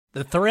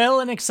The thrill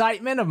and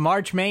excitement of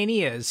March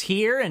Mania is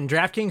here, and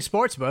DraftKings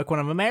Sportsbook, one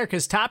of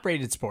America's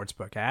top-rated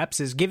sportsbook apps,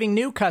 is giving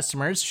new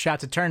customers a shot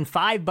to turn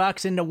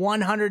 $5 into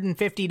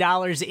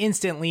 $150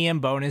 instantly in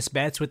bonus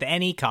bets with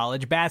any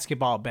college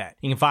basketball bet.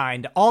 You can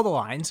find all the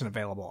lines and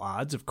available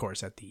odds, of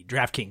course, at the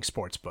DraftKings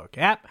Sportsbook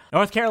app.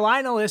 North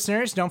Carolina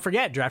listeners, don't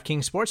forget,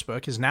 DraftKings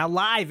Sportsbook is now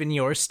live in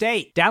your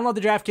state. Download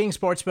the DraftKings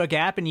Sportsbook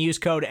app and use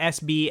code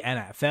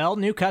SBNFL.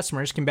 New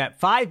customers can bet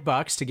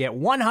 $5 to get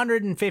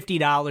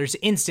 $150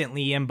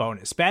 instantly in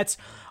bonus bets,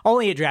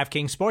 only at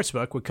DraftKings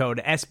Sportsbook with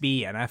code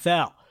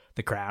SBNFL.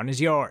 The crown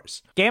is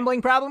yours.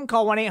 Gambling problem?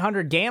 Call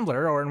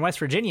 1-800-GAMBLER, or in West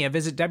Virginia,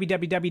 visit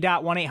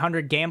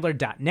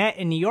www.1800gambler.net.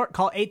 In New York,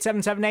 call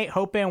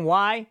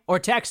 877-8-HOPE-NY or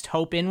text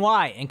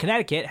HOPE-NY. In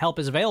Connecticut, help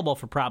is available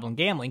for problem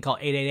gambling. Call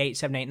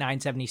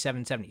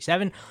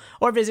 888-789-7777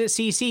 or visit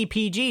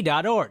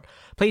ccpg.org.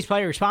 Please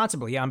play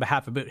responsibly on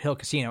behalf of Boot Hill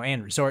Casino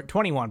and Resort.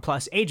 21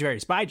 plus, age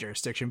varies by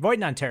jurisdiction. Void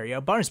in Ontario.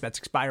 Bonus bets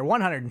expire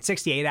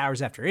 168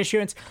 hours after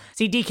issuance.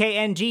 See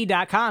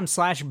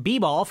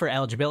dkng.com/bball for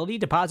eligibility,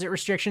 deposit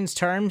restrictions,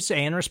 terms,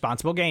 and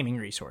responsible gaming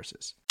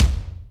resources.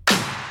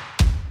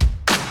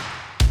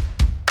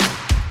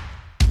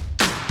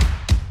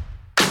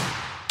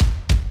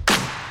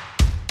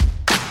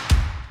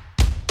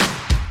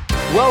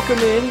 Welcome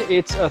in.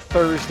 It's a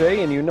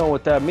Thursday, and you know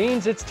what that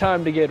means. It's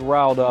time to get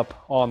riled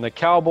up on the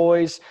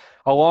Cowboys.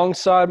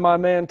 Alongside my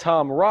man,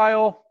 Tom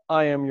Ryle,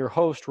 I am your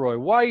host, Roy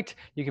White.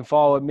 You can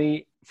follow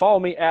me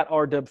at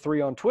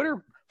RW3 on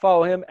Twitter.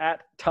 Follow him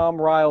at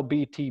Tom Ryle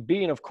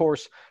BTB. And, of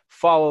course,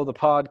 follow the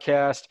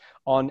podcast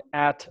on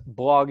at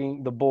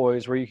Blogging the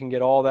Boys, where you can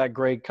get all that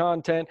great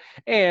content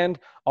and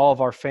all of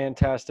our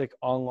fantastic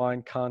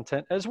online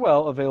content as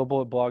well,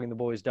 available at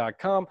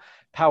bloggingtheboys.com,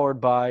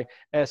 powered by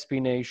SB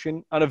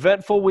Nation. An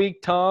eventful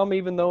week, Tom,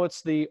 even though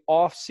it's the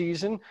off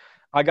season.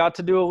 I got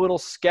to do a little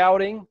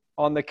scouting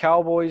on the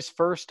Cowboys'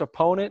 first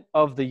opponent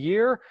of the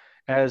year,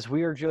 as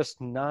we are just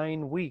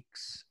 9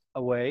 weeks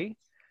away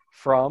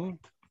from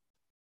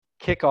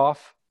kickoff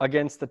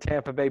against the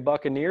Tampa Bay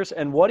Buccaneers.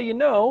 And what do you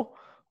know?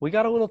 We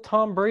got a little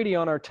Tom Brady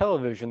on our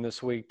television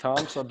this week,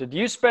 Tom. So did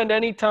you spend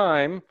any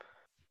time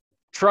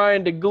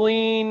trying to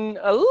glean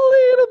a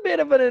little bit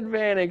of an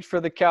advantage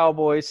for the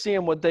Cowboys,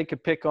 seeing what they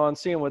could pick on,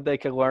 seeing what they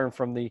could learn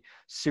from the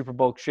Super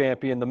Bowl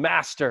champion, the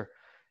master,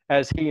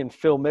 as he and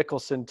Phil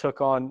Mickelson took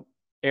on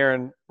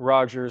Aaron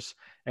Rodgers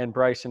and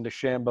Bryson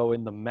DeChambeau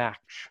in the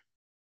match?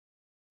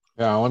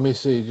 Yeah, let me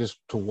see.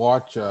 Just to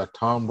watch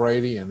Tom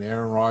Brady and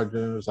Aaron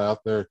Rodgers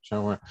out there.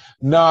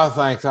 No,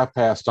 thanks. I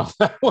passed on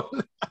that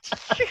one.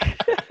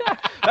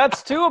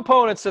 That's two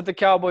opponents that the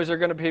Cowboys are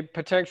going to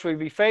potentially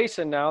be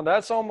facing now.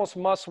 That's almost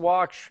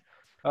must-watch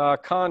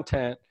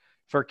content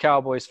for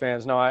Cowboys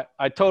fans. No,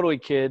 I totally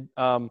kid.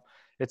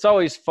 It's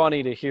always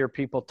funny to hear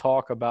people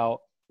talk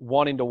about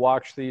wanting to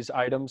watch these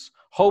items,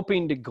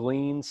 hoping to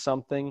glean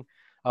something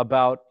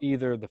about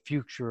either the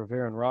future of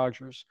Aaron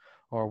Rodgers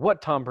or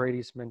what Tom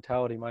Brady's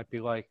mentality might be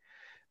like.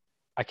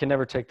 I can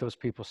never take those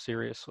people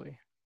seriously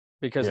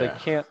because they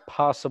can't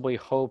possibly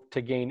hope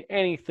to gain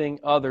anything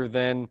other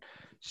than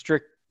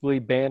strictly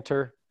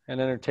banter and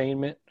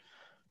entertainment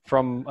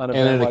from an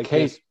event like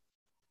this.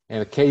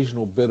 An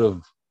occasional bit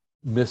of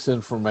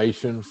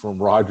misinformation from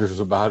Rodgers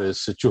about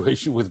his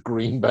situation with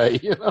Green Bay.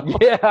 You know?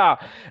 Yeah,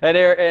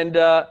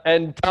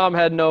 and Tom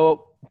had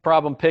no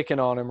problem picking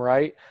on him,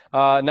 right?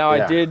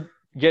 I did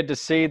get to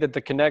see that the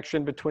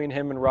connection between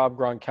him and Rob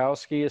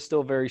Gronkowski is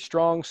still very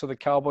strong, so the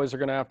Cowboys are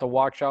going to have to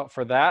watch out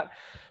for that.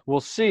 We'll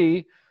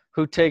see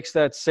who takes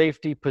that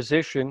safety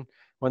position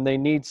when they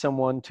need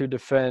someone to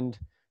defend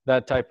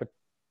that type of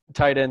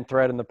tight end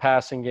threat in the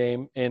passing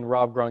game in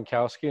Rob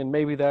Gronkowski, and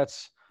maybe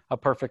that's a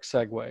perfect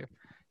segue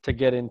to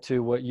get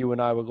into what you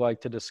and I would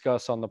like to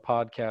discuss on the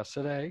podcast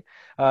today.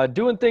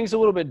 Doing things a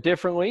little bit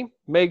differently.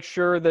 Make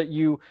sure that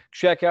you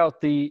check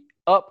out the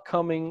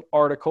upcoming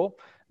article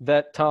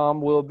that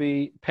Tom will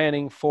be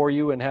penning for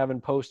you and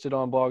having posted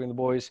on Blogging the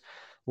Boys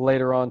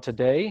later on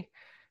today,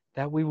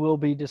 that we will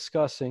be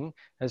discussing,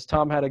 as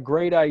Tom had a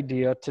great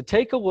idea to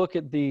take a look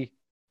at the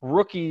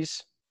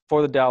rookies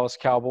for the Dallas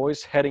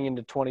Cowboys heading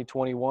into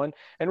 2021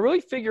 and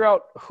really figure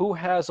out who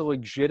has a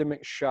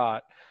legitimate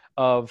shot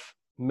of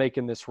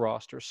making this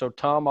roster. So,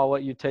 Tom, I'll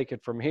let you take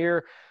it from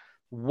here.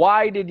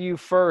 Why did you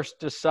first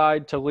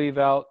decide to leave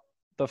out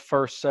the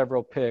first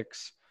several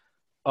picks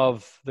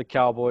of the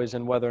Cowboys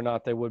and whether or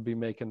not they would be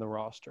making the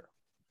roster?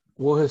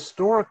 Well,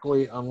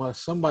 historically, unless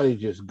somebody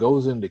just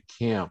goes into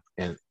camp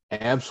and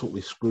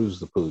absolutely screws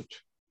the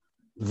pooch,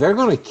 they're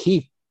going to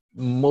keep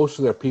most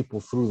of their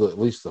people through at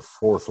least the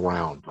fourth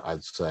round,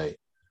 I'd say.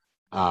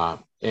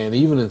 And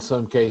even in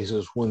some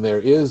cases, when there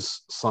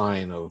is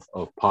sign of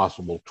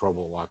possible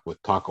trouble, like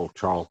with Taco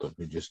Charlton,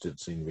 who just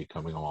didn't seem to be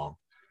coming along,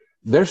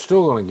 they're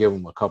still going to give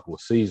them a couple of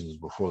seasons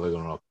before they're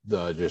going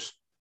to just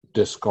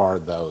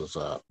discard those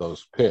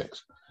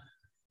picks.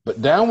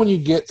 But down when you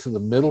get to the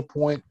middle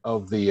point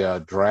of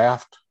the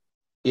draft,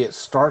 it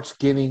starts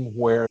getting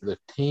where the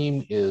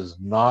team is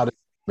not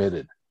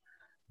committed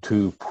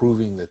to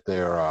proving that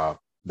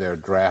their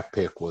draft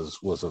pick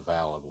was a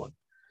valid one.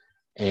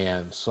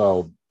 And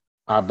so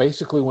I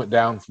basically went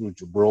down through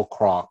Jabril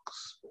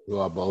Crocs, who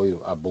I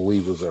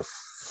believe was their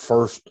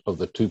first of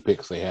the 2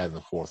 picks they had in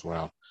the 4th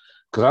round.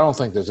 Because I don't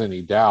think there's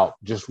any doubt,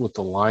 just with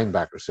the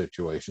linebacker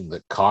situation,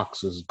 that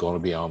Cox is going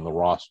to be on the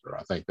roster.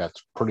 I think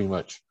that's pretty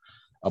much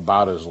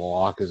about as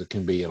lock as it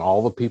can be. And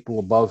all the people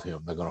above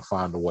him, they're going to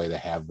find a way to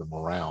have them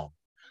around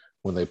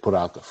when they put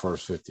out the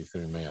first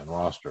 53-man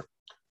roster.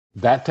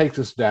 That takes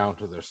us down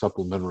to their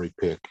supplementary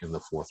pick in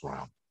the 4th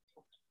round.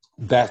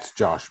 That's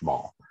Josh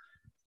Ball.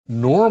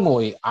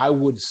 Normally, I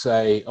would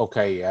say,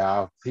 okay,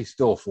 yeah, he's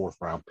still a 4th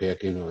round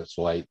pick, even if it's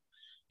late,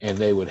 and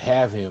they would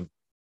have him.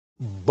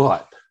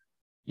 But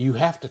you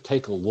have to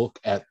take a look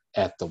at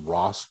the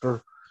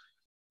roster.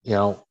 You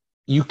know,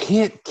 you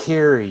can't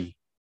carry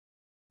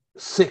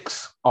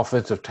 6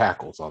 offensive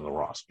tackles on the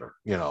roster,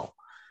 you know.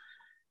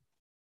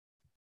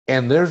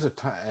 And there's a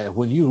time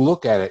when you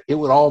look at it, it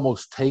would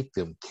almost take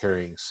them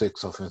carrying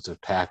 6 offensive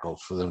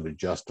tackles for them to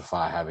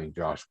justify having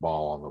Josh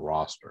Ball on the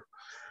roster.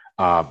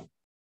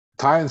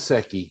 Ty and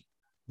Secchi,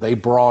 they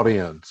brought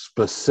in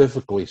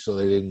specifically so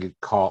they didn't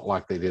get caught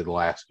like they did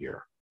last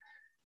year.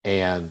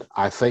 And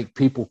I think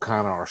people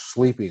kind of are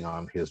sleeping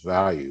on his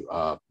value.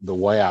 The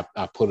way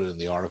I put it in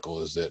the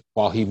article is that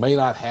while he may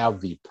not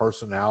have the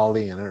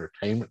personality and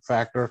entertainment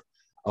factor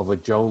of a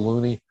Joe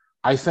Looney,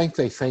 I think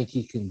they think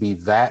he can be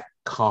that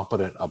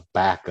competent a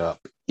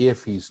backup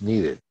if he's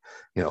needed.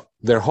 You know,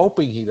 they're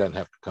hoping he doesn't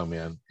have to come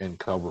in and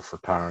cover for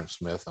Tyron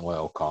Smith and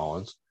La'el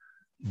Collins,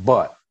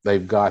 but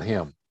they've got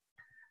him.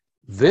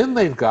 Then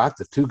they've got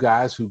the 2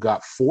 guys who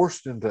got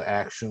forced into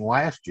action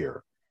last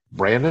year,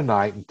 Brandon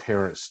Knight and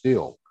Terrence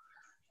Steele.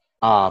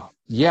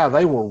 Yeah,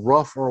 they were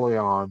rough early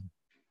on.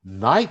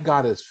 Knight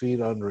got his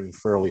feet under him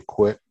fairly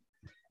quick.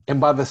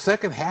 And by the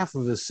second half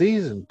of the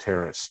season,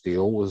 Terrence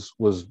Steele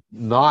was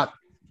not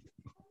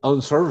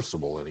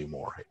unserviceable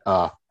anymore.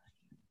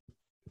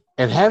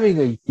 And having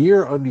a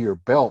year under your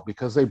belt,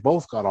 because they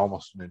both got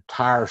almost an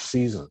entire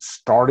season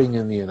starting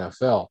in the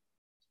NFL,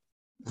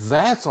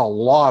 that's a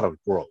lot of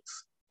growth.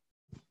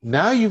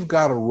 Now you've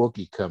got a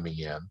rookie coming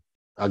in,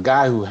 a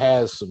guy who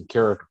has some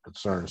character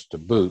concerns to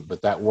boot,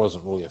 but that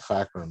wasn't really a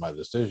factor in my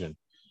decision.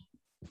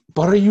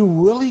 But are you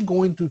really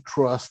going to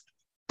trust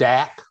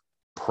Dak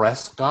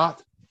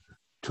Prescott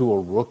to a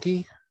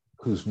rookie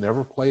who's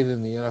never played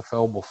in the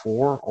NFL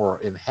before,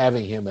 or in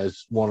having him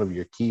as one of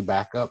your key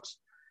backups?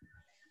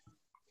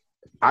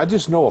 I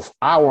just know if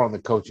I were on the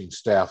coaching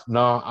staff,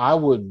 I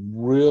would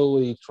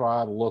really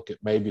try to look at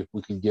maybe if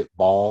we can get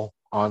Ball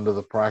onto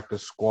the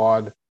practice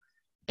squad.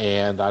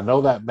 And I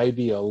know that may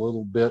be a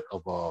little bit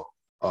of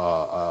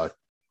a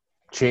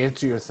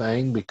chancier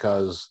thing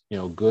because, you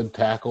know, good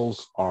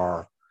tackles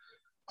are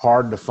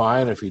hard to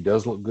find. If he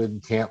does look good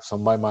in camp,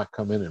 somebody might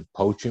come in and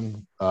poach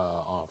him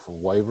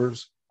from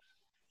waivers.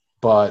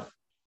 But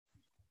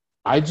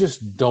I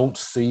just don't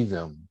see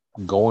them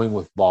going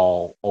with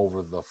Ball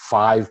over the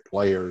 5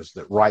 players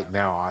that right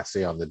now I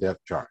see on the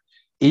depth chart.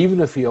 Even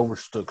if he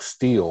overtook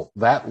Steele,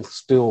 that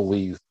still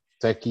leaves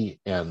Secchi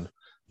and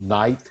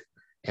Knight.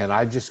 And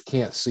I just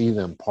can't see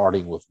them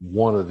parting with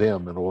one of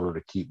them in order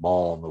to keep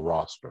Ball on the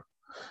roster.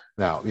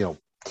 Now, you know,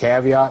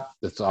 caveat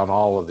that's on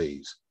all of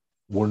these.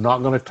 We're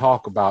not going to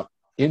talk about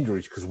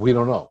injuries because we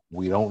don't know.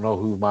 We don't know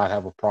who might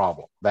have a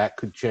problem. That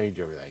could change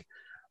everything.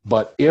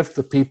 But if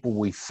the people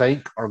we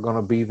think are going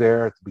to be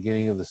there at the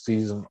beginning of the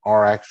season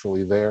are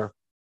actually there,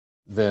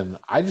 then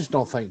I just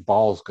don't think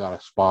Ball's got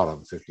a spot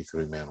on the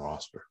 53-man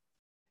roster.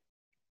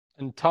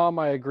 And Tom,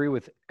 I agree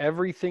with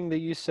everything that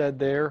you said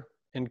there,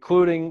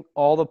 including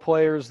all the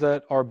players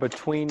that are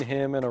between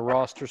him and a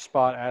roster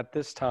spot at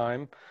this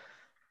time.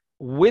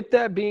 With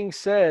that being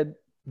said,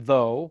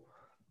 though,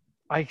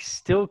 I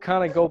still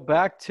kind of go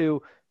back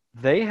to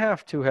they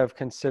have to have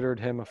considered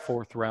him a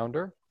 4th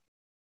rounder.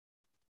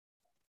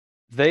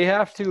 They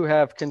have to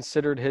have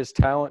considered his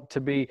talent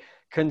to be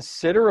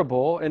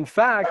considerable. In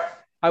fact,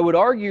 I would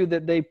argue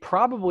that they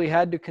probably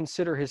had to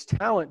consider his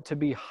talent to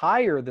be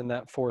higher than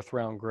that 4th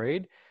round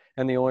grade.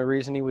 And the only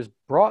reason he was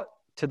brought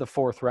to the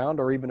 4th round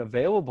or even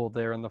available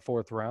there in the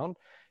 4th round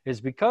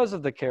is because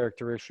of the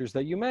character issues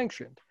that you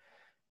mentioned.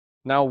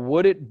 Now,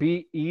 would it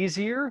be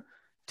easier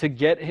to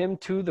get him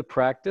to the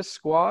practice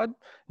squad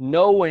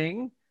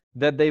knowing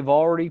that they've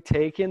already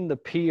taken the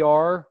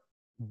PR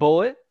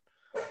bullet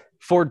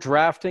for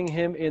drafting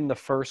him in the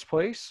first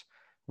place,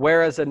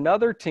 whereas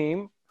another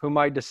team who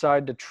might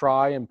decide to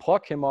try and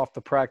pluck him off the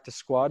practice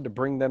squad to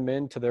bring them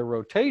into their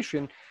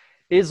rotation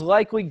is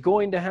likely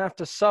going to have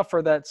to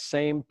suffer that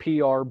same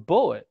PR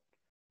bullet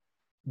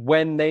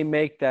when they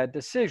make that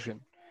decision.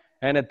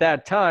 And at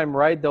that time,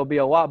 right, there'll be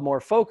a lot more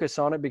focus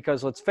on it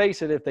because let's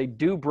face it, if they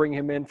do bring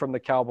him in from the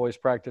Cowboys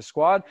practice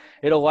squad,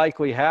 it'll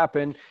likely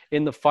happen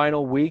in the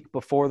final week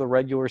before the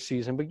regular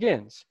season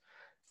begins.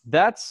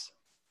 That's,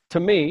 to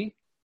me,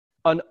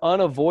 an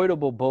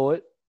unavoidable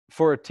bullet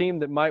for a team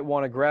that might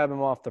want to grab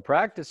him off the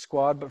practice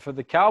squad. But for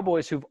the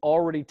Cowboys who've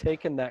already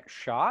taken that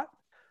shot,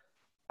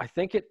 I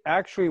think it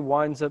actually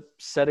winds up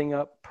setting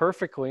up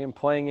perfectly and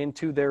playing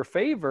into their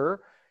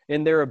favor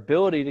in their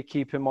ability to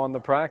keep him on the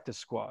practice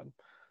squad.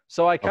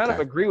 So I kind of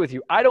Okay. agree with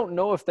you. I don't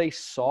know if they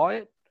saw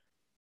it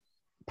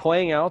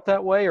playing out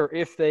that way or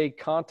if they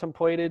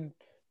contemplated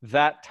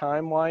that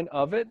timeline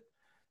of it.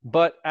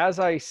 But as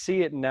I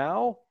see it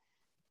now,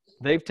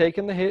 they've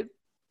taken the hit,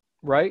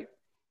 right?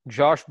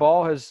 Josh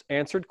Ball has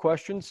answered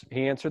questions.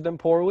 He answered them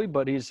poorly,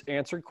 but he's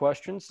answered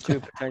questions to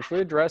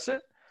potentially address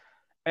it.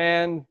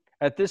 And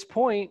at this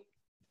point,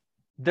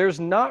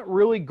 there's not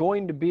really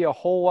going to be a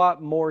whole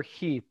lot more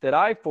heat that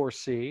I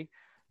foresee,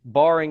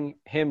 barring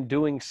him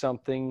doing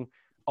something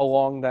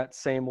along that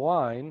same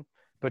line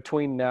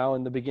between now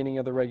and the beginning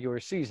of the regular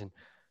season.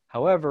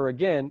 However,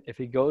 again, if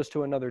he goes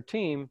to another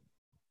team,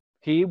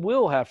 he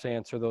will have to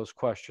answer those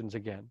questions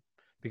again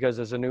because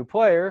as a new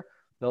player,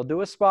 they'll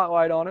do a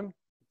spotlight on him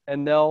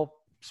and they'll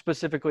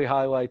specifically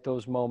highlight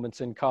those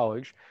moments in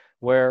college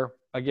where,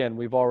 again,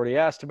 we've already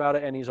asked about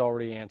it and he's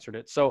already answered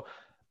it. So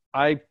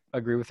I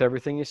agree with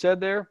everything you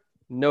said there.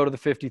 No to the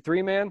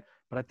 53 man,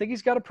 but I think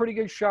he's got a pretty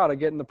good shot at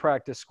getting the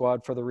practice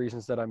squad for the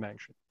reasons that I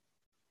mentioned.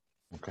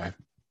 Okay,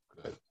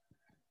 good.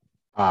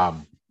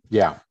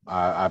 Yeah,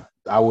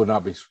 I would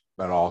not be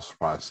at all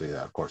surprised to see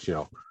that. Of course,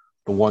 the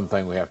one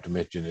thing we have to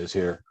mention is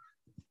here,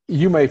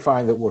 you may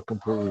find that we're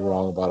completely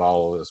wrong about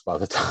all of this by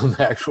the time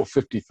the actual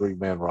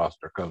 53-man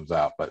roster comes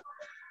out. But,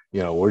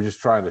 we're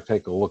just trying to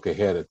take a look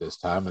ahead at this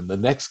time. And the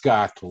next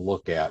guy to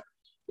look at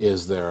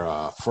is their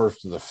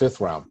first of the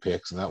fifth-round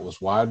picks, and that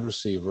was wide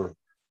receiver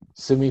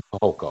Simi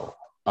Fehoko.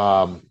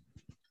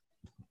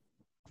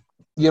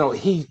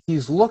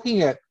 He's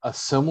looking at a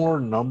similar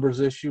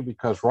numbers issue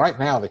because right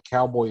now the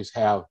Cowboys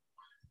have,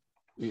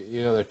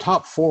 their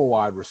top four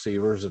wide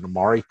receivers and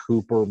Amari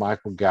Cooper,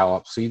 Michael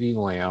Gallup, CeeDee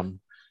Lamb,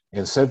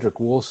 and Cedric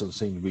Wilson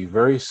seem to be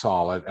very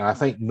solid. And I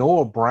think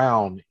Noah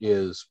Brown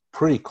is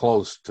pretty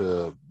close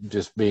to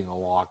just being a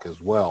lock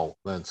as well.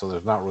 And so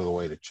there's not really a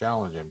way to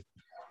challenge him.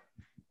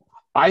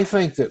 I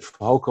think that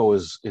Fehoko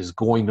is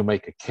going to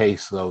make a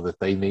case, though, that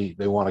they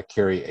want to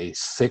carry a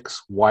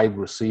sixth wide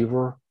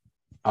receiver.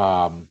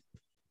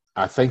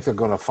 I think they're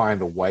going to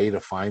find a way to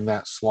find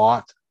that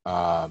slot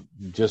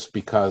just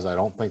because I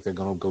don't think they're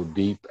going to go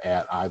deep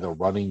at either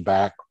running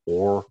back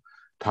or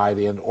tight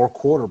end or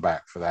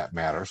quarterback for that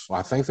matter. So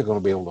I think they're going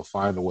to be able to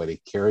find a way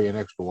to carry an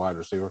extra wide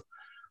receiver.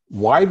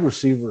 Wide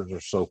receivers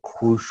are so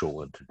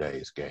crucial in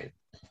today's game.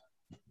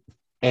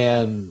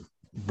 And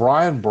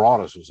Brian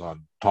Broaddus was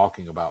on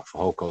talking about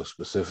Fehoko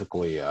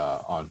specifically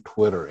on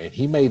Twitter, and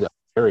he made a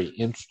very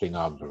interesting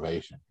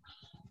observation.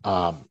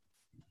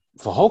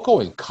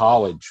 Fehoko in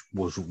college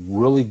was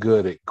really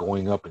good at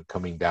going up and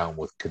coming down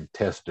with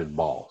contested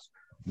balls.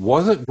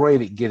 Wasn't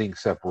great at getting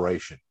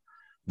separation,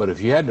 but if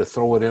you had to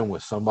throw it in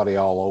with somebody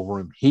all over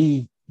him,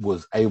 he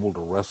was able to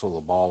wrestle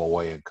the ball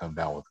away and come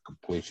down with a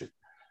completion.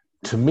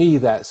 To me,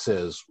 that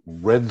says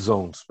red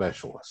zone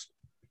specialist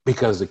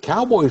because the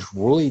Cowboys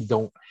really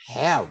don't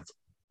have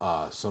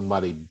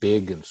somebody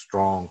big and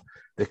strong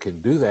that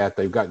can do that.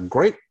 They've got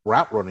great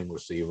route running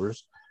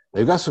receivers.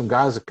 They've got some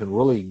guys that can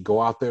really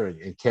go out there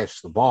and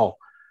catch the ball,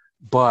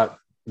 but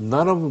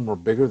none of them are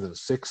bigger than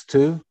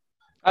 6'2".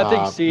 I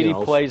think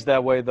CeeDee plays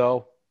that way,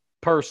 though,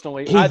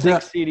 personally. I think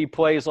CeeDee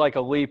plays like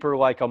a leaper,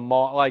 like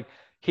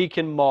he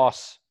can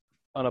moss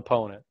an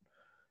opponent.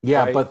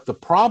 Yeah, right? But the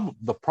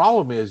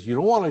problem is you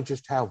don't want to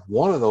just have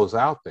one of those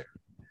out there.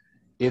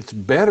 It's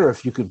better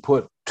if you can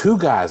put two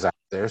guys out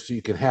there so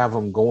you can have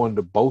them going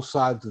to both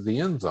sides of the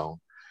end zone.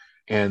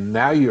 And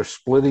now you're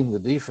splitting the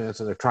defense,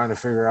 and they're trying to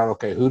figure out,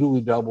 okay, who do we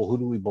double, who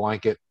do we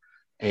blanket,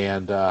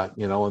 and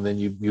and then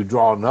you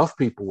draw enough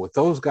people with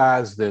those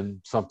guys, then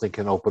something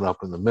can open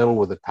up in the middle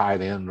with a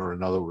tight end or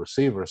another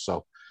receiver.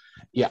 So,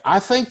 yeah, I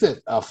think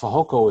that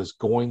Fehoko is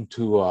going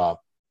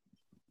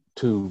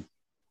to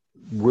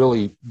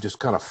really just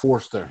kind of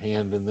force their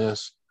hand in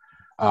this.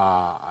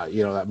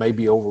 That may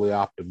be overly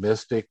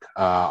optimistic,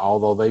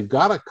 although they've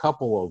got a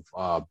couple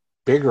of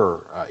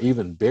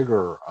even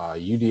bigger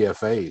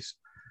UDFAs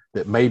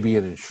that may be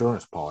an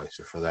insurance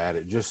policy for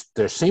that.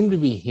 There seem to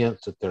be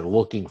hints that they're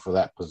looking for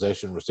that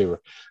possession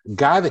receiver, a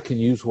guy that can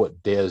use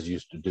what Dez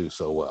used to do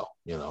so well.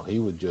 He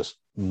would just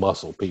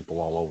muscle people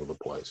all over the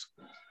place.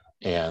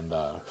 And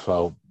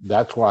so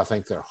that's what I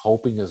think they're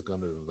hoping is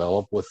going to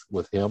develop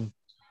with him.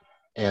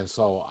 And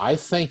so I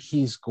think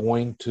he's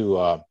going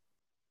to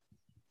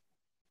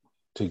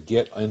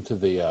get into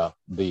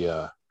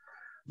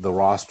the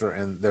roster.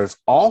 And there's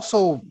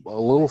also a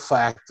little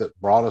fact that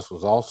Broaddus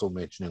was also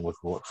mentioning, which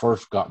what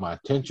first got my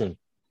attention.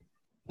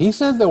 He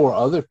said there were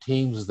other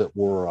teams that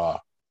were,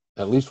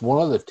 at least one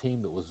other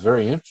team that was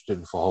very interested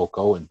in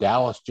Fehoko, and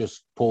Dallas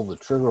just pulled the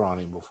trigger on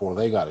him before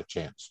they got a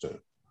chance to.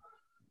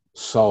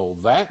 So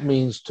that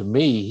means to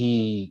me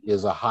he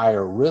is a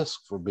higher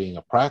risk for being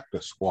a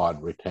practice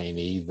squad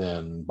retainee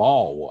than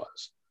Ball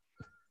was.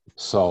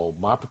 So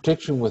my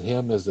prediction with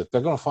him is that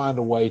they're going to find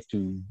a way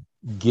to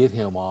get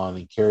him on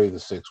and carry the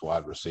six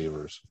wide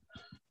receivers.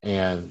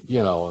 And,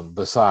 and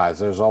besides,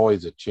 there's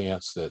always a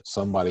chance that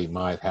somebody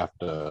might have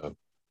to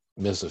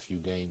miss a few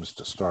games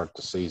to start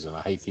the season.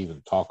 I hate to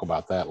even talk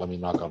about that. Let me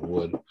knock on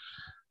wood.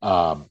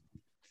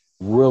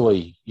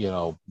 Really,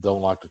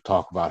 don't like to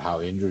talk about how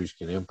injuries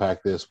can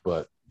impact this,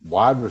 but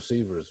wide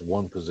receiver is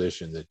one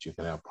position that you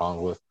can have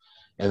problems with.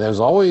 And there's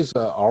always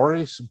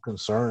already some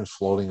concerns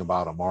floating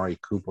about Amari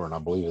Cooper and I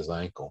believe his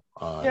ankle.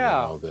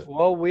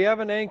 Well, we have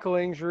an ankle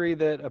injury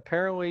that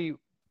apparently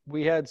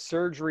we had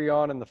surgery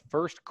on in the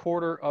first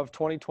quarter of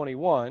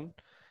 2021,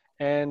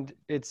 and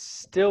it's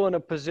still in a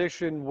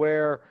position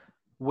where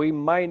we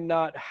might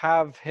not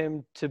have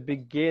him to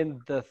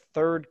begin the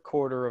third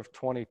quarter of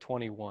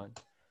 2021.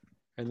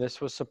 And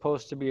this was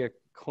supposed to be a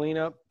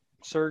cleanup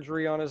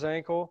surgery on his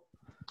ankle,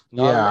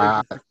 not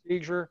a major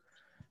procedure.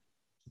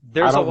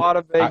 There's a lot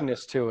of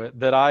vagueness to it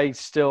that I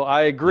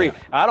agree. Yeah.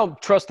 I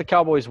don't trust the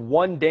Cowboys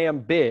one damn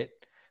bit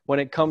when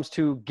it comes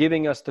to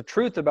giving us the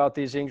truth about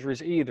these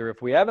injuries either.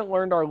 If we haven't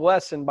learned our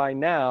lesson by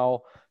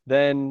now,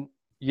 then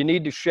you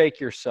need to shake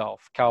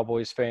yourself,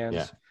 Cowboys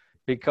fans,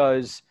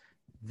 because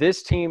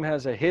this team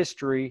has a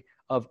history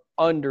of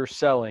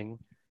underselling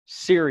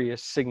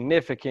serious,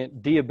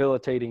 significant,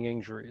 debilitating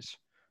injuries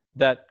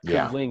that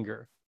could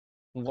linger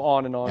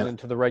on and on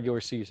into the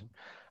regular season.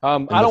 I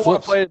don't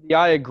want to play the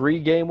I agree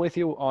game with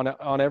you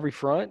on every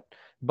front,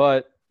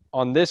 but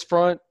on this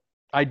front,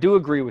 I do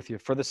agree with you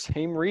for the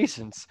same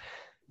reasons.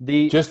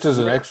 Just as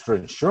an extra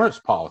insurance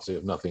policy,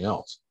 if nothing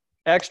else.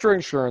 Extra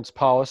insurance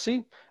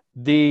policy,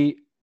 the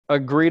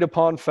agreed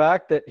upon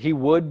fact that he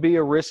would be a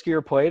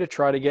riskier play to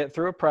try to get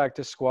through a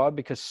practice squad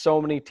because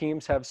so many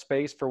teams have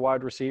space for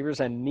wide receivers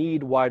and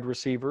need wide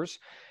receivers.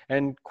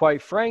 And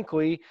quite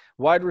frankly,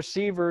 wide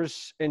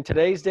receivers in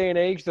today's day and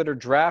age that are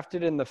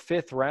drafted in the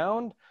 5th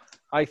round,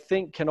 I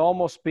think can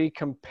almost be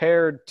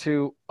compared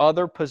to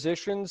other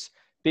positions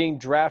being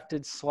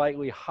drafted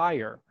slightly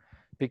higher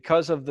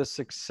because of the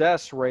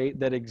success rate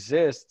that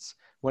exists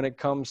when it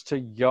comes to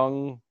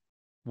young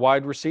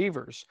wide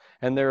receivers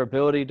and their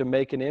ability to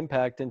make an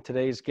impact in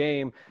today's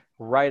game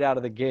right out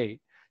of the gate.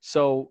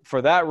 So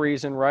for that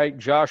reason, right,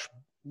 Josh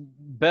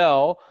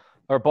Ball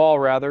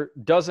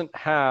doesn't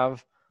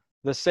have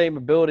the same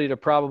ability to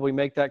probably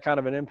make that kind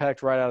of an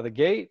impact right out of the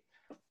gate.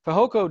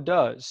 Fehoko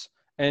does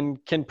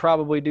and can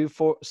probably do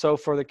so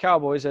for the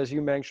Cowboys, as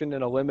you mentioned,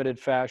 in a limited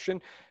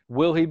fashion.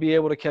 Will he be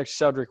able to catch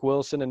Cedric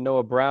Wilson and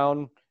Noah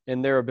Brown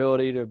in their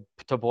ability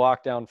to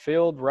block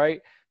downfield,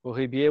 right? Will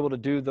he be able to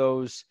do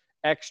those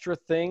extra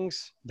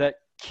things that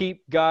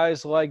keep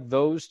guys like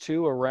those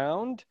two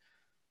around?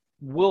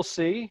 We'll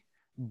see.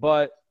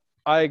 But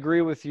I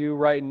agree with you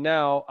right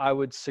now. I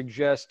would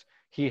suggest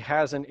he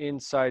has an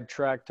inside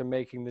track to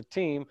making the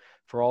team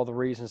for all the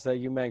reasons that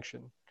you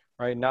mentioned,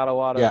 right? Not a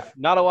lot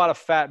of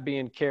fat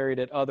being carried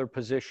at other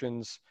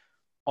positions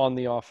on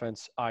the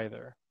offense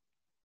either.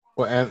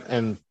 Well,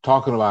 and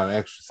talking about an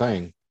extra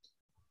thing,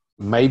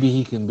 maybe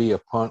he can be a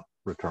punt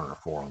returner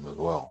for him as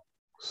well.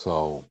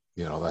 So,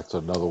 that's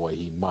another way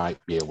he might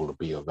be able to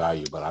be of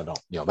value, but I don't,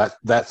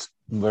 that's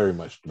very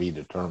much to be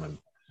determined.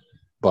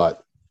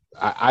 But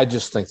I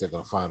just think they're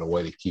going to find a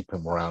way to keep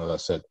him around. As I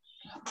said,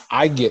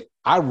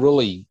 I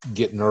really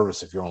get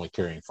nervous if you're only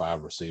carrying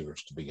 5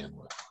 receivers to begin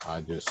with.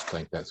 I just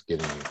think that's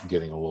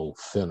getting a little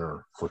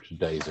thinner for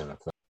today's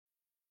NFL.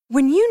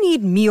 When you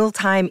need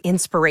mealtime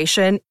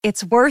inspiration,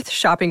 it's worth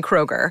shopping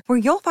Kroger, where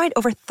you'll find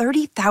over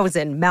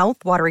 30,000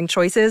 mouth-watering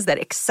choices that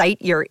excite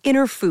your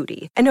inner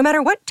foodie. And no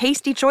matter what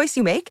tasty choice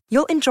you make,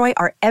 you'll enjoy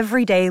our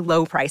everyday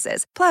low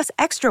prices, plus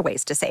extra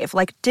ways to save,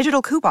 like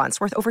digital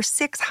coupons worth over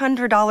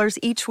 $600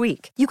 each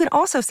week. You can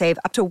also save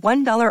up to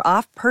 $1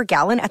 off per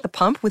gallon at the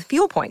pump with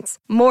fuel points.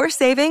 More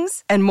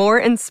savings and more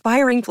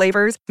inspiring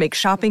flavors make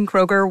shopping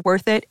Kroger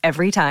worth it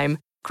every time.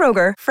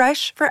 Kroger,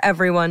 fresh for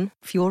everyone.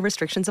 Fuel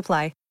restrictions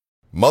apply.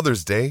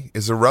 Mother's Day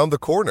is around the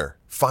corner.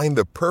 Find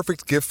the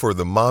perfect gift for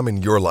the mom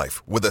in your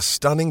life with a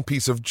stunning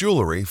piece of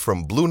jewelry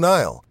from Blue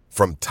Nile.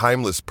 From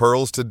timeless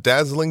pearls to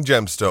dazzling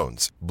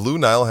gemstones, Blue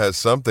Nile has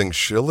something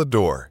she'll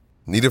adore.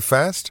 Need it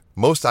fast?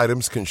 Most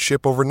items can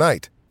ship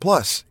overnight.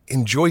 Plus,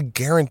 enjoy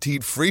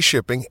guaranteed free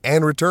shipping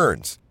and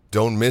returns.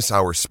 Don't miss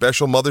our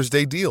special Mother's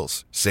Day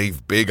deals.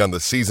 Save big on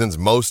the season's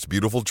most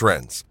beautiful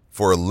trends.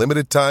 For a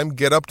limited time,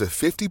 get up to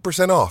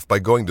 50% off by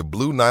going to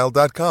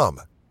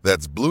BlueNile.com.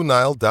 That's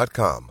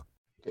BlueNile.com.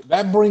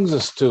 That brings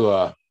us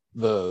to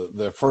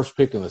the first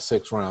pick in the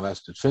 6th round.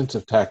 That's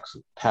defensive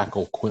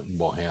tackle Quentin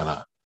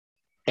Bohanna.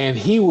 And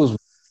he was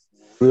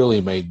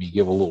really made me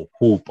give a little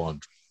whoop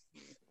on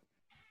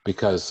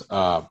because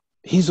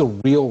he's a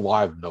real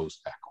live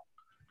nose tackle.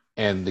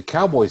 And the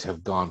Cowboys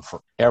have gone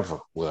forever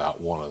without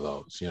one of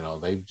those.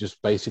 They've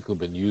just basically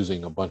been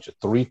using a bunch of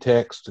 3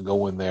 techs to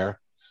go in there.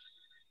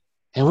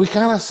 And we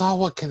kind of saw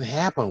what can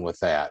happen with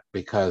that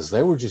because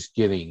they were just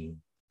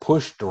getting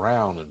pushed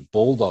around and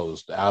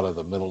bulldozed out of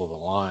the middle of the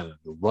line. And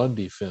the run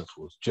defense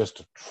was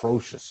just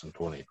atrocious in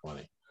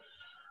 2020.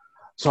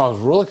 So I was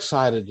real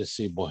excited to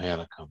see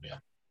Bohanna come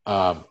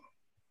in.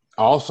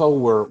 Also,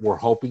 we're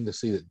hoping to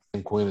see that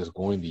Dan Quinn is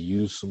going to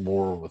use some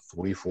more of a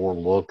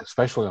 3-4 look,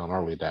 especially on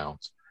early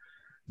downs.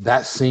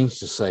 That seems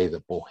to say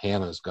that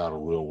Bohanna's got a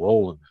real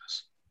role in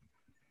this.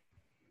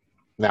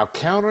 Now,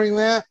 countering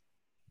that,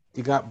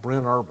 you got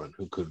Brent Urban,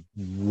 who could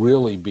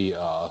really be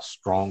a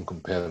strong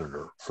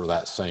competitor for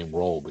that same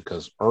role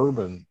because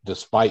Urban,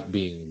 despite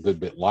being a good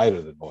bit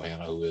lighter than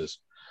Bohanna, who is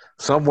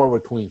somewhere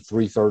between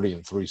 330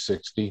 and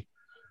 360.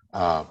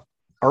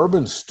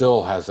 Urban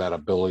still has that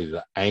ability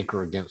to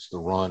anchor against the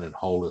run and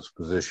hold his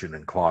position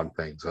and clog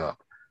things up,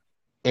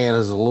 and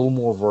is a little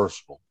more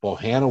versatile.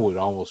 Bohanna would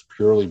almost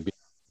purely be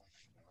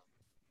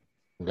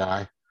a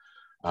guy.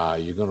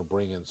 You're going to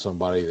bring in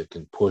somebody that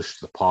can push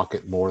the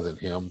pocket more than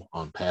him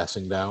on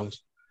passing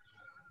downs.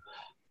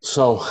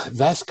 So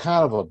that's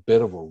kind of a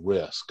bit of a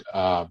risk.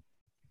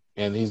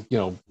 And he's,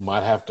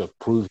 might have to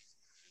prove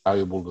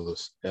valuable to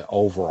this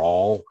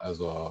overall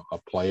as a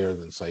player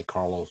than, say,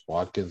 Carlos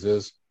Watkins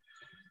is.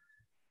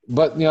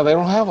 But, they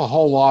don't have a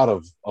whole lot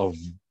of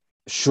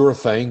sure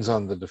things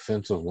on the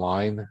defensive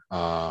line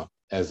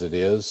as it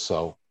is.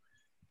 So,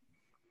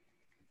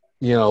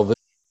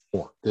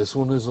 this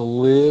one is a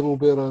little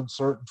bit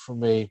uncertain for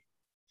me.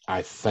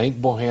 I think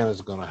Bohanna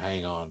is going to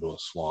hang on to a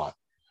slot.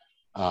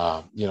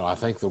 I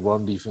think the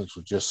run defense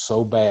was just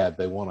so bad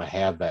they want to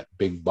have that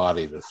big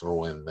body to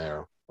throw in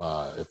there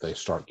if they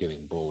start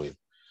getting bullied.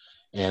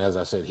 And as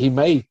I said, he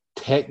may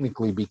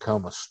technically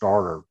become a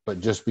starter, but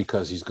just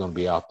because he's going to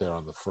be out there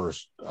on the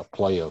first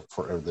play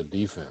for the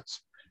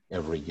defense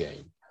every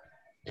game.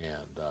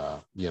 And,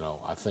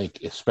 I think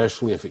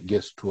especially if it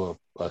gets to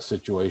a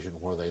situation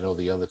where they know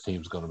the other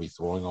team's going to be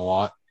throwing a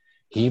lot,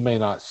 he may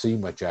not see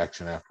much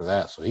action after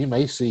that. So he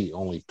may see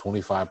only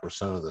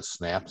 25% of the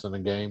snaps in a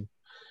game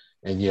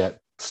and yet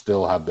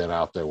still have been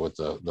out there with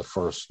the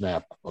first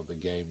snap of the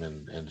game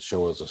and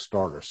show as a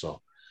starter. So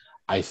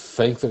I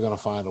think they're going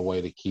to find a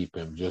way to keep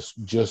him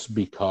just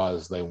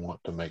because they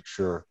want to make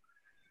sure.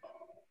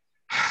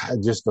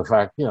 Just the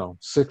fact,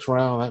 6th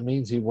round, that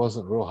means he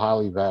wasn't real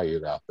highly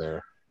valued out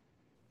there.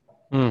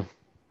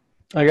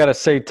 I got to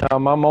say,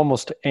 Tom, I'm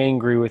almost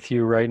angry with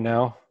you right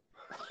now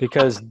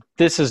because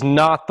this is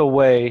not the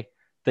way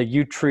that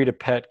you treat a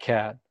pet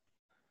cat.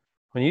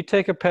 When you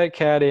take a pet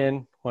cat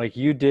in, like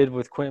you did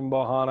with Quentin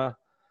Bohanna,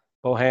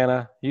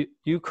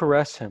 you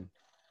caress him.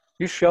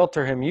 You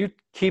shelter him. You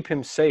keep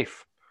him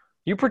safe.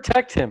 You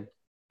protect him,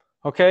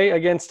 okay,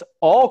 against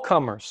all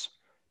comers.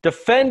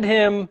 Defend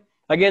him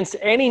against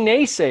any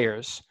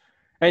naysayers.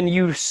 And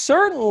you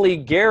certainly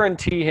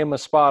guarantee him a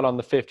spot on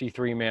the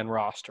 53-man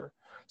roster.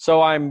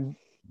 So I'm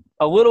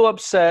a little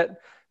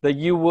upset that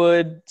you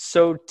would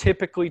so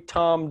typically,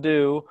 Tom,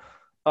 do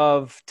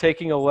of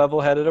taking a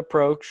level-headed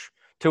approach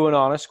to an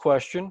honest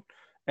question,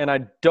 and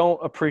I don't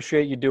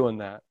appreciate you doing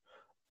that.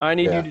 I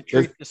need you to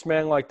treat this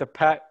man like the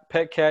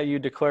pet cat you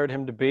declared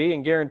him to be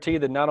and guarantee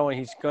that not only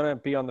he's going to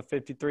be on the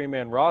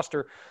 53-man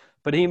roster,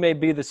 but he may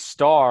be the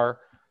star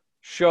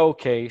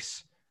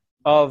showcase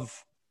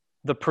of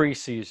the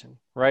preseason,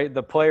 right?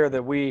 The player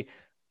that we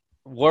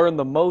learn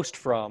the most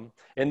from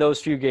in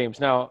those few games.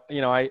 Now,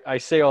 I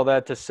say all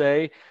that to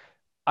say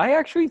I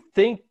actually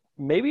think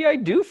maybe I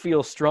do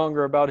feel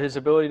stronger about his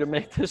ability to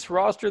make this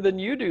roster than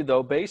you do,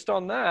 though, based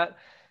on that.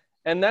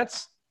 And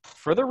that's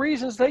for the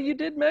reasons that you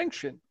did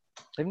mention.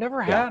 They've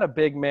never had a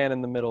big man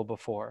in the middle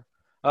before.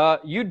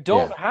 You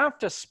don't have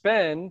to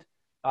spend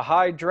a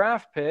high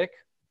draft pick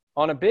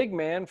on a big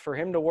man for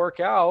him to work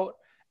out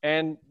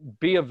and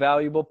be a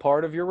valuable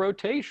part of your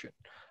rotation.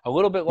 A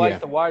little bit like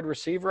the wide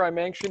receiver I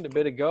mentioned a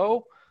bit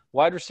ago.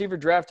 Wide receiver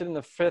drafted in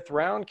the 5th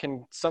round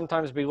can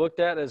sometimes be looked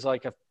at as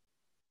like a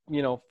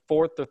 4th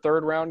or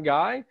 3rd round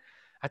guy.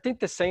 I think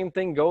the same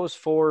thing goes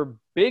for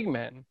big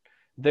men.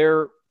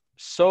 They're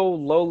so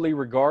lowly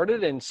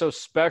regarded and so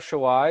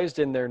specialized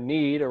in their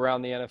need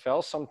around the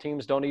NFL. Some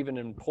teams don't even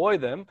employ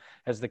them,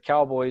 as the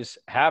Cowboys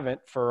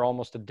haven't for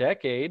almost a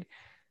decade,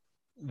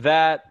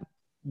 that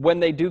when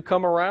they do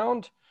come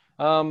around,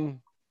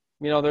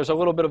 there's a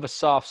little bit of a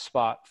soft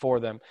spot for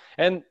them.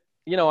 And,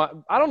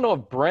 I don't know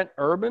if Brent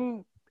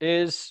Urban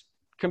is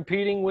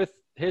competing with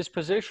his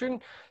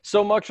position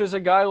so much as a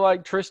guy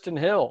like Tristan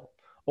Hill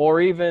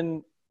or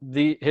even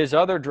his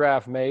other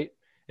draft mate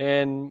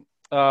and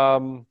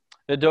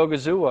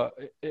Odigizua.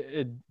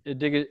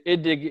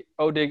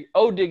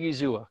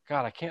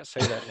 God, I can't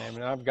say that name,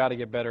 and I've got to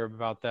get better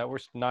about that. We're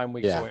 9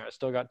 weeks away. I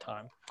still got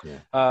time.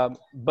 Yeah.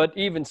 But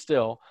even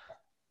still,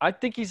 I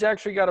think he's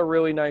actually got a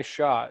really nice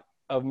shot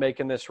of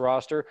making this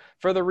roster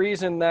for the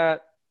reason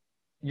that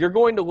you're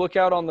going to look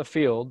out on the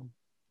field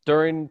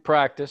during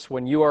practice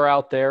when you are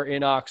out there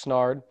in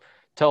Oxnard.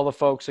 Tell the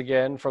folks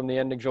again from the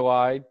end of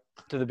July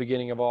to the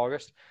beginning of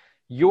August.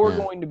 You're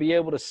going to be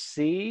able to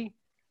see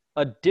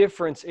a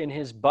difference in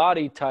his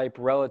body type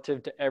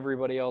relative to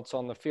everybody else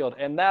on the field.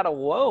 And that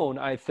alone,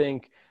 I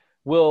think,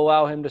 will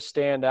allow him to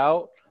stand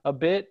out a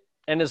bit.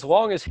 And as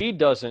long as he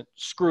doesn't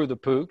screw the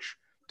pooch,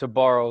 to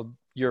borrow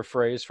your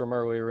phrase from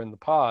earlier in the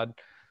pod,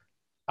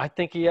 I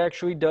think he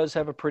actually does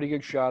have a pretty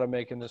good shot of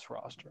making this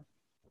roster.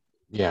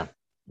 Yeah.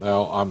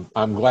 Well,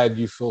 I'm glad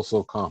you feel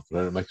so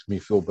confident. It makes me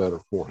feel better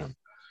for him.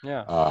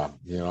 Yeah.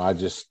 I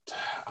just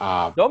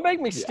don't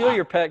make me steal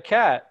your pet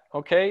cat.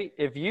 Okay.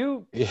 If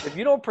you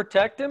don't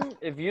protect him,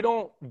 if you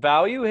don't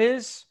value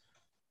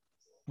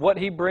what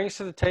he brings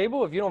to the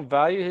table, if you don't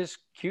value his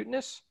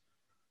cuteness,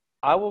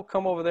 I will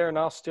come over there and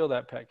I'll steal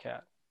that pet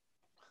cat.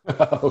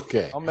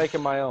 Okay. I'll make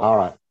him my own. All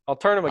right. I'll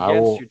turn him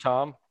against you,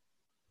 Tom.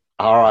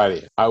 All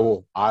righty. I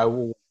will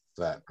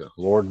that.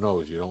 Lord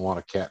knows you don't want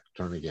a cat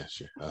to turn against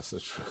you. That's the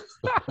truth.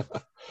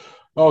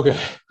 Okay.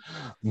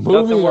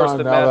 Nothing worse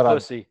than mad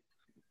pussy.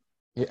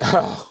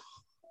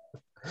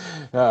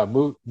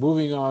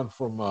 Moving on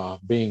from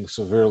being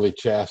severely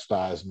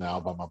chastised now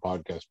by my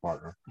podcast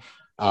partner.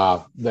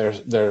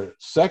 Their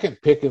second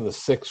pick in the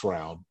 6th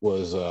round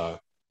was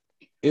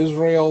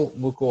Israel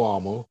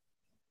Mukuamu,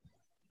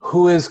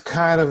 who is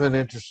kind of an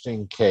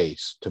interesting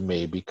case to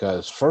me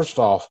because, first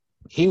off,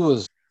 he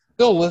was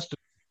still listed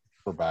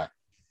for back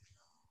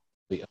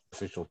the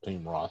official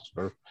team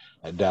roster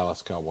at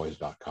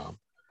DallasCowboys.com.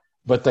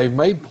 But they've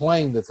made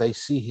plain that they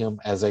see him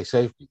as a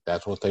safety.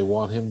 That's what they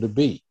want him to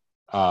be,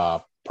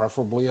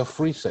 preferably a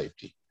free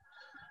safety,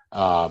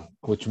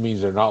 which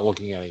means they're not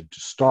looking at him to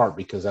start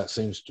because that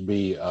seems to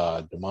be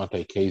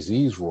DeMonte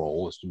KZ's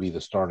role is to be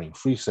the starting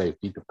free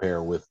safety to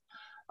pair with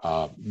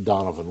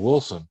Donovan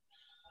Wilson.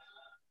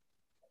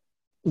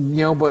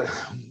 But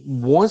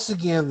once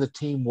again, the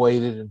team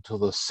waited until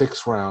the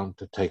 6th round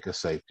to take a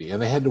safety,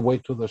 and they had to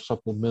wait till their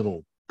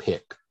supplemental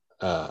pick.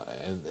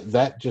 And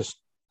that just,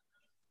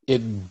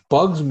 it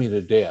bugs me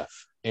to death.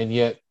 And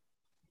yet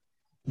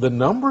the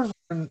numbers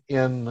are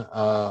in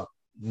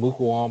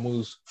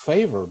Mukuamu's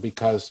favor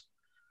because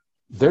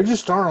there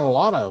just aren't a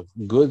lot of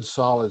good,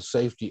 solid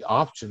safety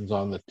options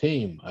on the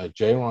team.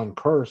 Jaron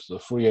Kearse, the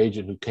free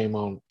agent who came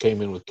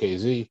in with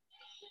KZ,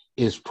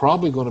 is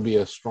probably going to be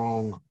a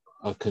strong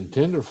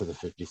contender for the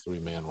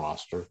 53-man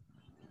roster.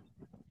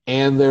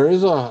 And there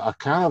is a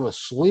kind of a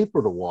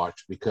sleeper to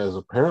watch because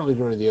apparently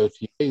during the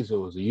OTAs, there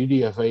was a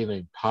UDFA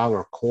named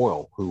Tyler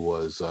Coyle who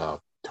was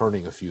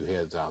turning a few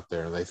heads out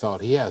there, and they thought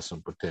he has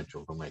some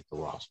potential to make the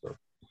roster.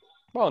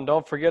 Well, and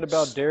don't forget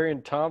about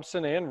Darian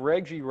Thompson and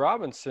Reggie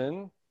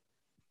Robinson,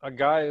 a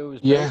guy who's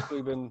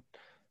basically been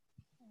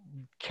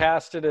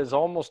casted as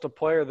almost a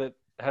player that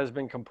has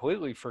been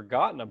completely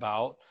forgotten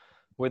about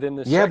within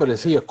the secondary. But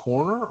is he a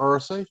corner or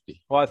a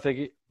safety? Well,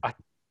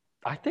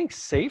 I think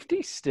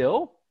safety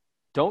still.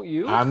 Don't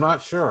you? I'm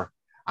not sure.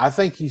 I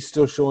think he's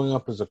still showing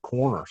up as a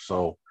corner.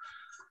 So,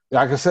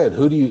 like I said,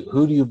 who do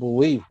you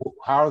believe?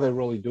 How are they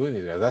really doing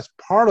it there? That's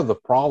part of the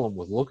problem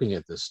with looking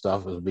at this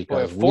stuff is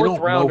because we don't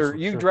rounder, know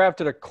you sure.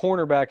 drafted a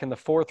cornerback in the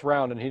 4th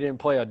round and he didn't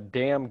play a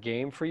damn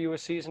game for you a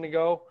season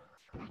ago.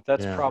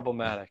 That's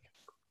problematic.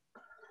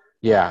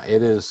 Yeah,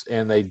 it is.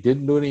 And they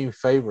didn't do any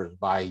favors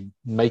by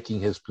making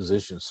his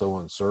position so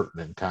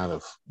uncertain and kind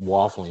of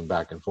waffling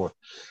back and forth.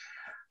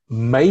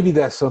 Maybe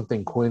that's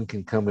something Quinn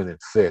can come in and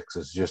fix,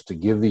 is just to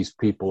give these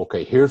people,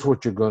 okay, here's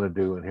what you're going to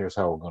do and here's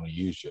how we're going to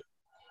use you.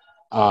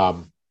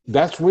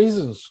 That's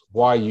reasons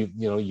why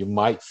you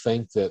might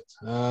think that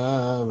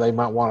they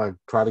might want to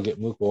try to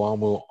get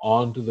Mukuamu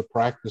onto the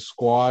practice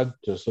squad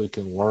just so he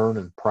can learn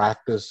and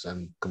practice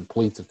and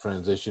complete the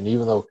transition,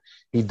 even though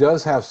he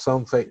does have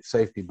some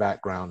safety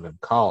background in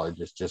college.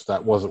 It's just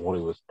that wasn't what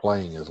he was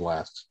playing his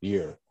last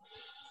year.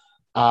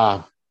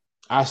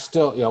 I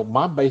still,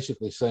 I'm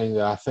basically saying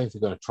that I think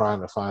they're going to try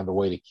to find a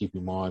way to keep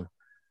him on.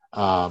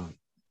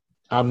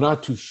 I'm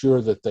not too sure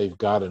that they've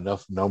got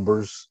enough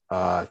numbers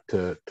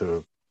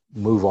to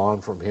move on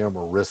from him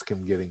or risk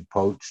him getting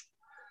poached.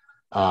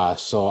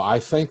 So I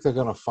think they're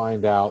going to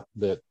find out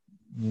that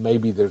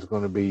maybe there's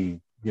going to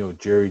be,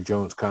 Jerry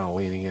Jones kind of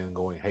leaning in and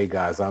going, hey,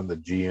 guys, I'm the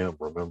GM,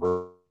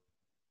 remember?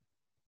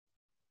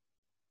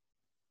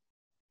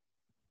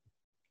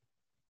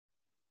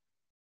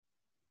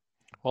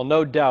 Well,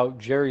 no doubt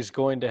Jerry's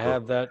going to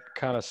have that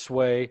kind of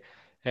sway,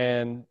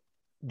 and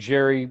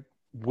Jerry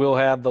will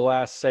have the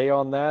last say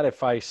on that.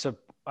 If I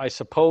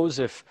suppose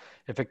if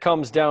it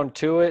comes down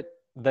to it,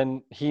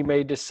 then he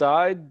may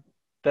decide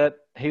that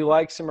he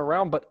likes him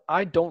around, but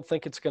I don't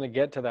think it's going to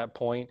get to that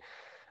point.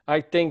 I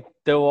think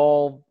they'll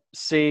all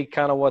see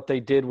kind of what they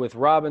did with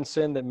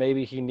Robinson, that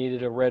maybe he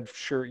needed a red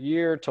shirt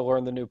year to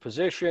learn the new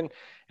position.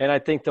 And I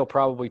think they'll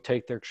probably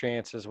take their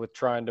chances with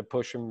trying to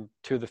push him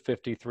to the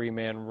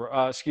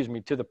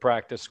 53-man, to the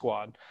practice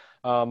squad.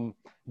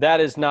 That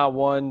is not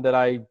one that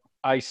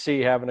I see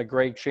having a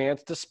great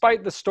chance,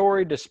 despite the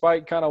story,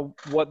 despite kind of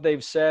what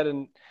they've said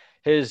and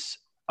his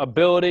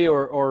ability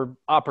or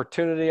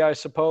opportunity, I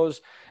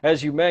suppose.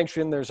 As you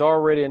mentioned, there's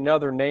already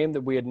another name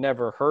that we had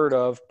never heard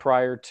of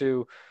prior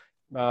to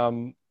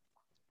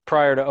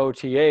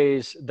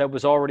OTAs that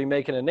was already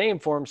making a name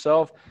for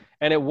himself,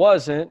 and it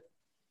wasn't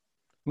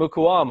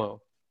Mukuamu,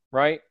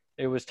 right?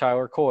 It was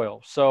Tyler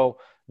Coyle. So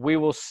we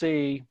will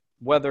see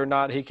whether or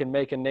not he can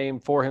make a name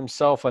for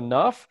himself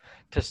enough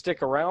to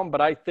stick around.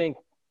 But I think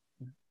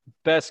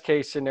best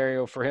case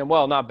scenario for him,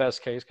 well, not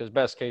best case because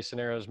best case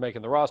scenario is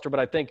making the roster,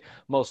 but I think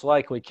most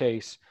likely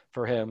case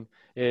for him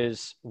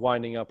is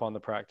winding up on the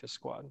practice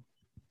squad.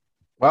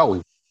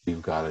 Well,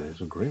 we've got it as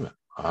agreement.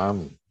 I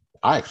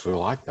actually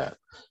like that.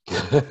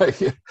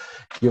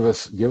 give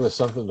us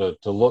something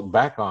to look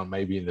back on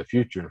maybe in the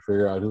future and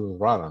figure out who was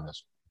right on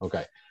this.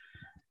 Okay.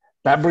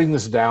 That brings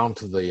us down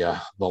to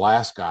the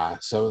last guy,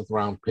 7th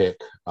round pick,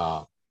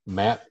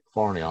 Matt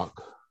Farniok.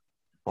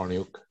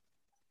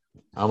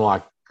 I'm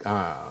like,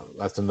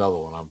 that's another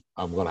one.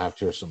 I'm going to have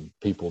to hear some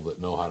people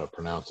that know how to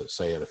pronounce it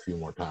say it a few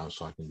more times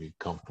so I can be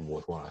comfortable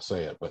with when I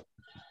say it. But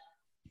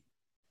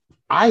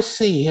I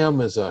see him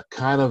as a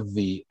kind of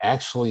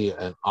actually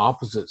an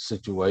opposite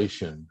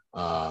situation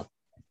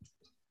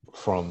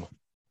from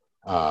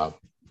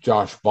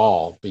Josh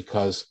Ball,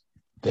 because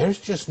there's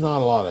just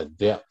not a lot of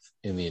depth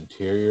in the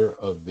interior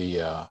of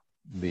the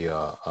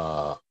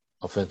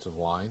offensive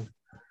line.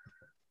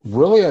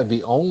 Really,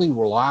 the only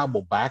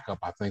reliable backup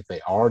I think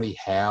they already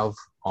have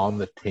on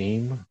the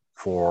team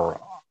for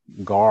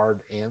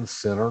guard and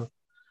center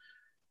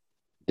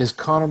is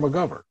Connor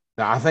McGovern.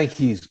 Now, I think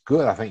he's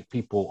good. I think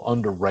people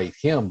underrate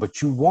him,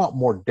 but you want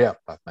more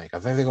depth, I think. I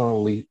think they're going to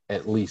leave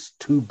at least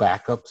two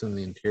backups in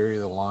the interior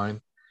of the line.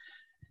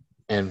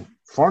 And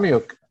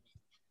Farniok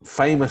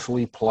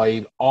famously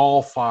played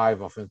all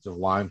five offensive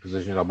line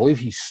positions. I believe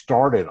he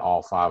started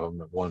all five of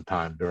them at one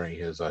time during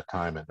his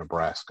time at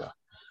Nebraska.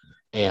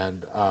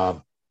 And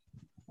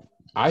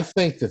I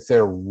think that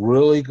they're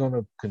really going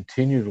to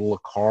continue to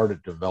look hard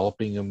at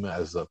developing him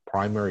as a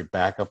primary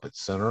backup at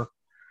center,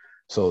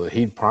 so that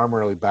he'd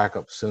primarily back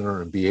up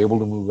center and be able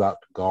to move out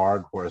to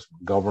guard, whereas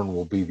McGovern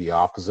will be the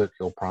opposite.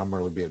 He'll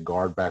primarily be a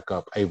guard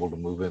backup, able to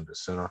move into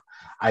center.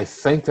 I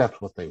think that's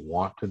what they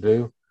want to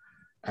do.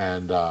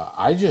 And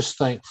I just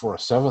think for a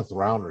seventh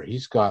rounder,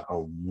 he's got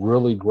a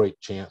really great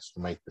chance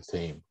to make the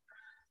team.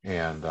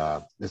 And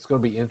it's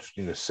going to be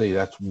interesting to see.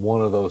 That's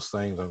one of those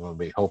things I'm going to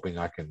be hoping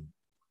I can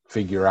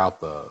figure out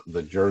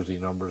the jersey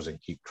numbers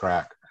and keep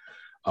track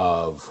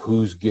of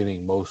who's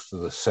getting most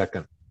of the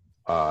second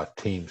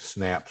team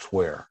snaps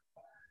where,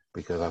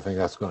 because I think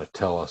that's going to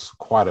tell us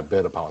quite a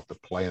bit about what the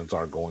plans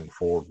are going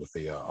forward with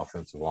the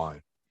offensive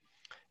line.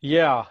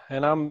 Yeah,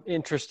 and I'm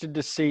interested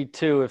to see,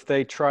 too, if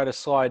they try to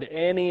slide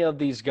any of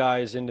these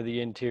guys into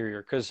the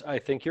interior, because I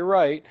think you're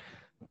right.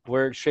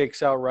 Where it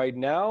shakes out right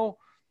now,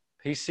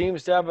 he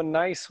seems to have a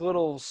nice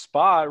little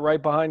spot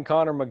right behind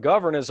Connor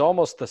McGovern as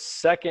almost the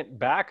second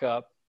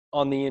backup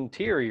on the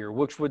interior,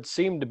 which would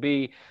seem to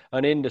be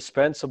an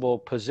indispensable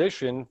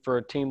position for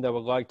a team that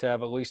would like to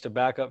have at least a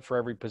backup for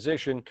every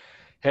position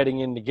heading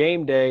into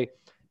game day.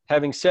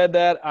 Having said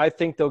that, I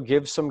think they'll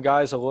give some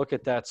guys a look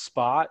at that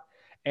spot.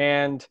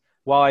 And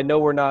while I know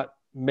we're not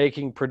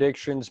making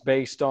predictions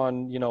based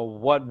on,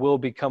 what will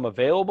become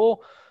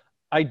available,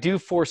 I do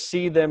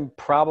foresee them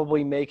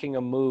probably making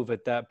a move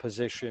at that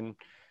position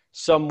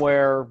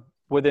somewhere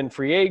within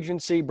free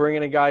agency,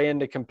 bringing a guy in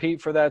to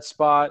compete for that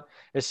spot,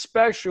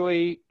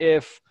 especially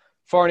if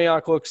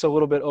Farniok looks a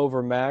little bit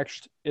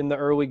overmatched in the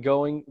early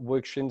going,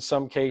 which in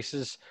some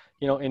cases,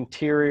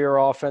 interior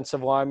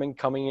offensive linemen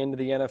coming into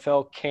the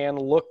NFL can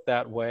look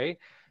that way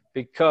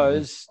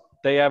because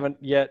they haven't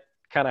yet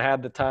kind of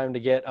had the time to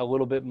get a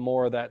little bit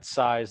more of that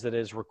size that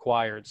is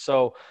required.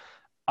 So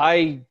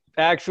I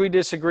actually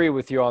disagree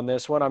with you on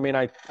this one. I mean,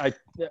 I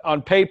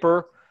on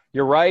paper,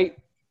 you're right.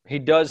 He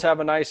does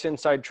have a nice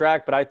inside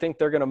track, but I think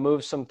they're going to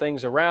move some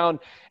things around.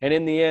 And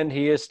in the end,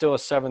 he is still a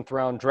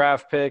seventh-round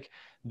draft pick.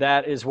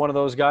 That is one of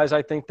those guys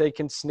I think they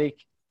can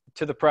sneak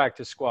to the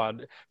practice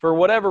squad. For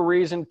whatever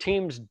reason,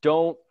 teams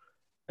don't,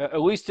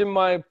 at least in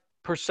my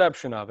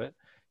perception of it,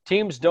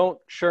 teams don't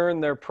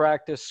churn their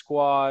practice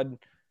squad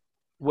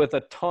with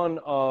a ton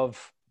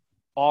of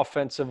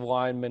offensive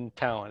lineman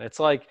talent. It's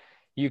like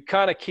you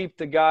kind of keep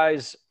the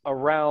guys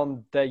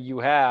around that you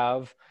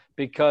have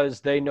because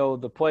they know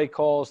the play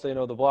calls, they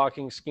know the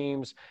blocking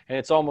schemes, and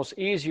it's almost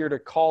easier to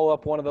call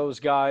up one of those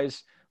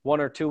guys 1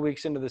 or 2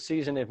 weeks into the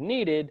season if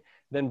needed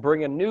than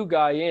bring a new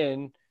guy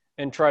in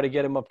and try to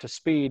get him up to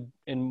speed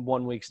in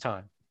 1 week's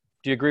time.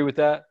 Do you agree with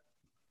that?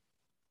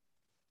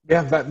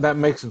 Yeah, that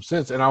makes some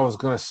sense. And I was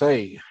going to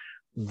say,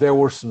 there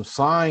were some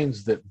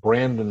signs that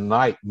Brandon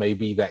Knight may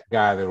be that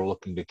guy they were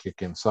looking to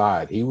kick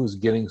inside. He was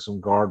getting some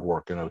guard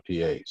work in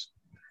OTAs,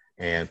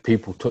 and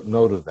people took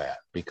note of that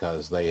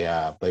because they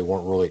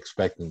weren't really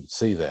expecting to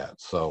see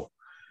that. So,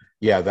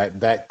 yeah,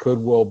 that could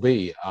well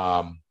be.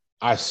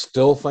 I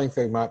still think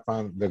they're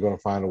going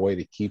to find a way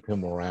to keep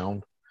him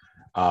around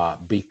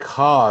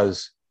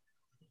because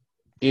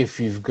if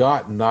you've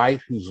got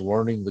Knight who's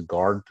learning the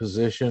guard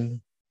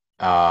position,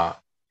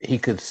 he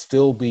could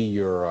still be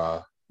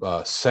your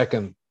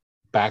second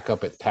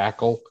backup at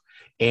tackle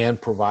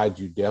and provide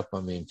you depth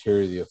on the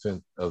interior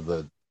of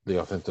the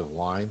offensive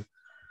line.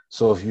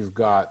 So if you've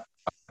got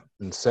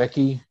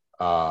Nsekhe,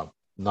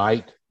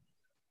 Knight,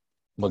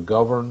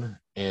 McGovern,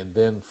 and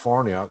then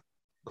Farniok,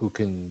 who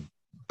can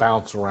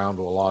bounce around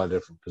to a lot of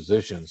different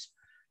positions,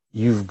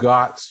 you've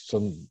got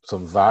some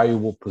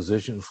valuable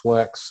position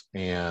flex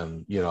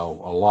and, a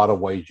lot of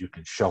ways you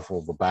can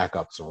shuffle the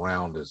backups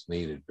around as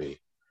needed be.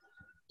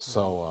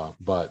 So,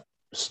 but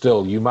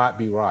still, you might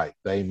be right.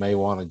 They may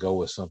want to go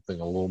with something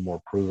a little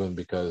more proven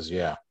because,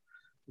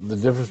 the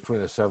difference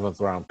between a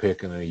seventh-round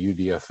pick and a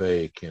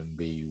UDFA can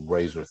be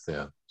razor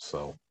thin.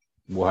 So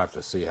we'll have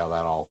to see how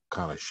that all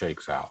kind of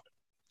shakes out.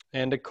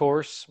 And, of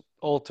course,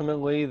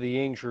 ultimately,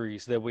 the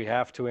injuries that we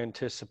have to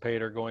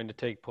anticipate are going to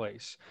take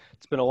place.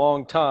 It's been a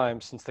long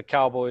time since the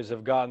Cowboys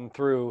have gotten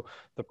through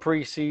the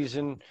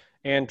preseason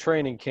and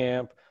training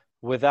camp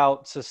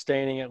without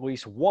sustaining at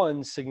least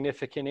one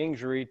significant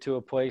injury to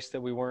a place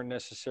that we weren't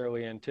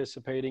necessarily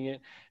anticipating it.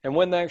 And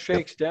when that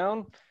shakes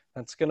down,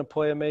 That's going to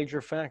play a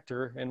major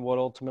factor in what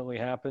ultimately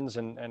happens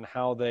and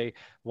how they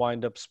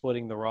wind up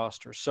splitting the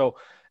roster. So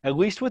at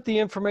least with the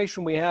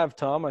information we have,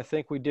 Tom, I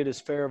think we did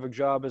as fair of a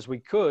job as we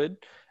could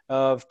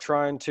of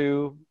trying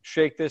to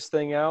shake this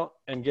thing out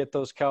and get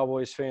those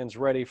Cowboys fans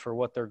ready for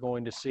what they're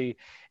going to see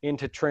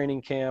into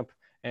training camp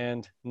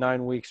and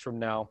 9 weeks from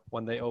now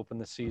when they open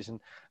the season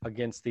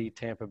against the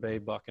Tampa Bay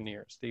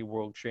Buccaneers, the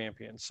world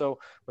champions. So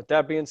with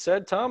that being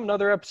said, Tom,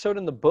 another episode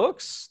in the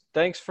books.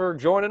 Thanks for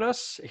joining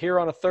us here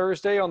on a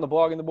Thursday on the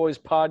Blogging the Boys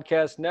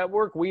podcast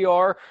network. We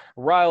are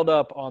riled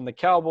up on the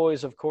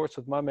Cowboys, of course,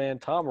 with my man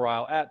Tom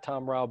Ryle at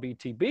Tom Ryle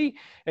BTB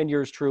and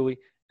yours truly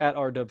at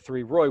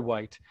RW3 Roy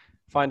White.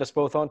 Find us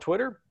both on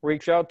Twitter.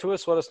 Reach out to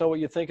us. Let us know what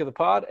you think of the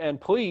pod. And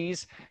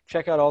please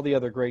check out all the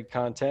other great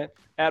content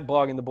at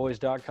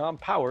bloggingtheboys.com,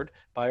 powered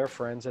by our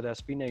friends at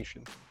SB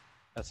Nation.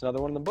 That's another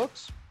one in the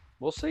books.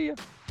 We'll see you.